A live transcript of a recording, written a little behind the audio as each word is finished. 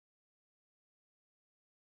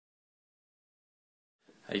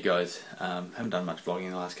Hey guys, haven't done much vlogging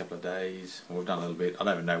in the last couple of days. Well, we've done a little bit. I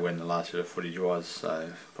don't even know when the last bit of footage was, so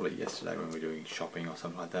probably yesterday when we were doing shopping or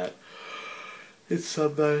something like that. It's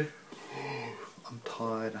Sunday. I'm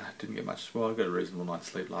tired. I didn't get much. Well, I got a reasonable night's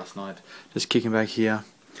sleep last night. Just kicking back here,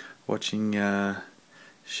 watching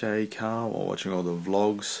Shay Carl or watching all the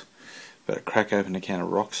vlogs. Better crack open a can of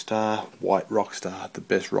Rockstar, white Rockstar, the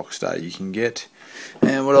best Rockstar you can get.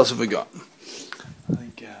 And what else have we got? I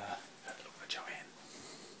think have a look for Joanne.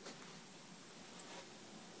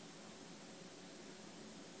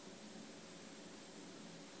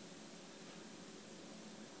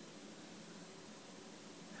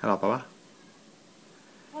 Hello, Papa.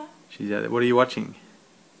 What? She's out there. What are you watching?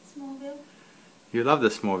 Smallville. You love the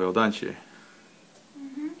Smallville, don't you?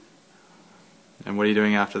 Mm-hmm. And what are you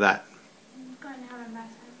doing after that? I'm going to have a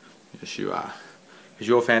massage. Yes, you are. Because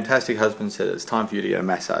your fantastic husband said it's time for you to get a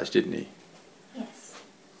massage, didn't he? Yes.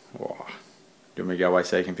 Oh. Do you want me to go away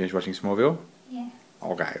so you can finish watching Smallville? Yeah.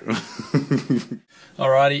 Okay.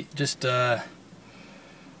 Alrighty, just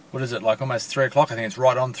what is it, like almost 3 o'clock? I think it's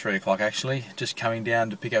right on 3 o'clock actually. Just coming down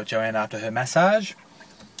to pick up Joanne after her massage.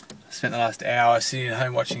 Spent the last hour sitting at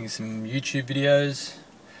home watching some YouTube videos.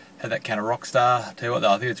 Had that can of Rockstar. Tell you what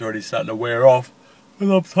though, I think it's already starting to wear off.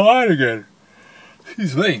 And I'm tired again.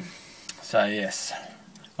 Excuse me. So yes,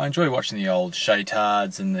 I enjoy watching the old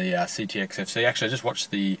Shaytards and the CTXFC. Actually, I just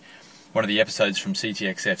watched one of the episodes from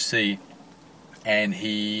CTXFC, and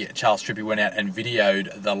Charles Trippy went out and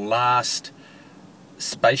videoed the last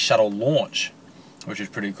space shuttle launch, which was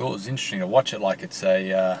pretty cool. It was interesting to watch it. Like it's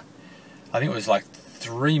I think it was like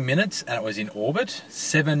 3 minutes, and it was in orbit.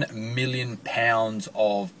 7 million pounds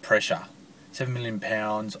of pressure, 7 million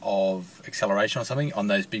pounds of acceleration or something on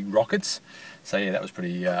those big rockets. So yeah, that was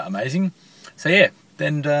pretty amazing. So yeah,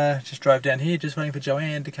 then just drove down here, just waiting for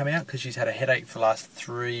Joanne to come out because she's had a headache for the last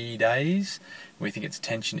 3 days. We think it's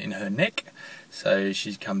tension in her neck, so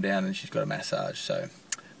she's come down and she's got a massage. So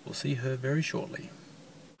we'll see her very shortly.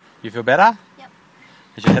 You feel better? Yep.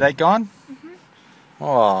 Is your headache gone? Mm-hmm.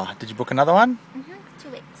 Oh, did you book another one? Mm-hmm.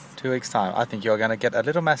 2 weeks. 2 weeks time. I think you're going to get a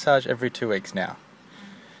little massage every 2 weeks now.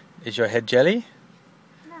 Is your head jelly?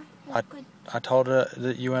 No, that's good. I told her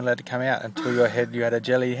that you weren't allowed to come out until you had a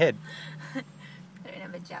jelly head. I don't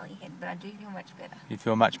have a jelly head, but I do feel much better. You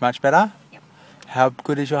feel much better? Yep. How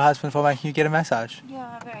good is your husband for making you get a massage? You're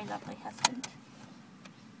a very lovely husband.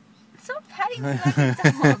 Stop patting me like a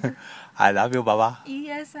dog. I love you, Baba.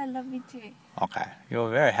 Yes, I love you too. Okay, you're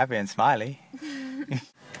very happy and smiley.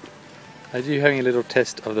 Are you having a little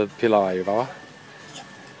test of the pillow, are you, Baba? Yep.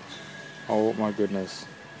 Oh my goodness.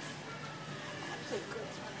 Feel good.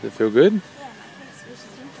 Does it feel good? Yeah, my head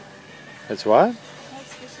swishes into it. That's what? My head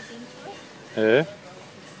swishes into it, Yeah.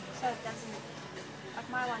 so it doesn't, like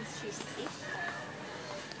my one's too stiff.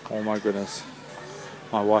 Oh my goodness.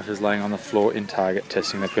 My wife is laying on the floor in Target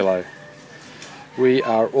testing the pillow. We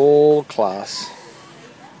are all class.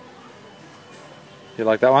 You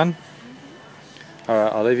like that one? Mm-hmm.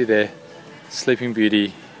 Alright, I'll leave you there. Sleeping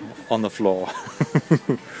Beauty on the floor.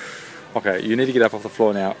 Okay, you need to get up off the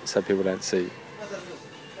floor now so people don't see.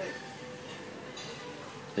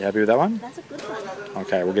 You happy with that one? That's a good one.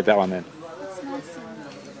 Okay, we'll get that one then. It's nice and,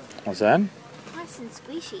 What's that? nice and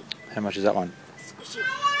squishy. How much is that one? Squishy.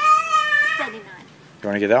 It's 39. You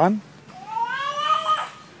want to get that one?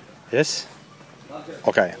 Yes?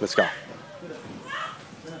 Okay, let's go. $7.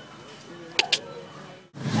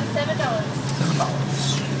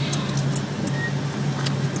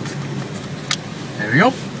 $7. There we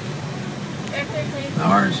go. No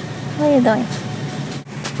worries. What are you doing?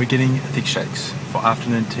 We're getting thick shakes for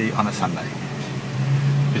afternoon tea on a Sunday.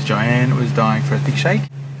 Because Joanne was dying for a thick shake.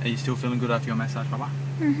 Are you still feeling good after your massage, Baba?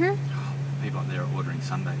 Mm-hmm. People up there are ordering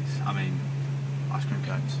sundaes. I mean, ice cream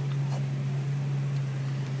cones.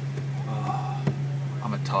 Oh,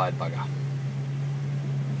 I'm a tired bugger.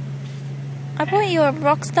 I bought you a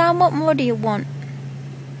Rockstar. What more do you want?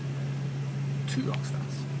 2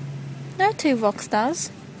 Rockstars. No 2 Rockstars.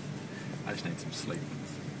 I just need some sleep.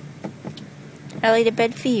 Early to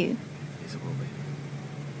bed for you. Yes, it will be.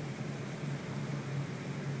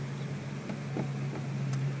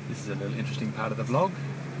 This is a little interesting part of the vlog.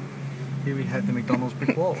 Here we have the McDonald's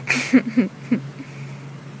brick wall. It's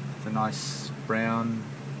a nice brown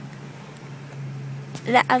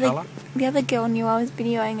colour. The other girl knew I was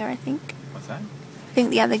videoing her, I think. What's that? I think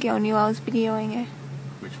the other girl knew I was videoing her.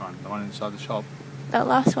 Which one? The one inside the shop? That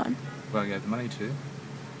last one. Where I gave the money to.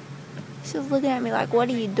 She was looking at me like, what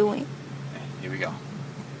are you doing? Yeah, here we go.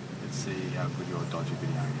 Let's see how good your dodgy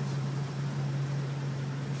videoing is.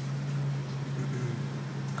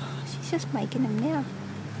 She's just making them now.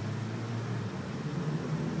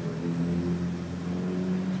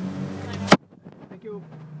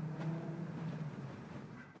 you.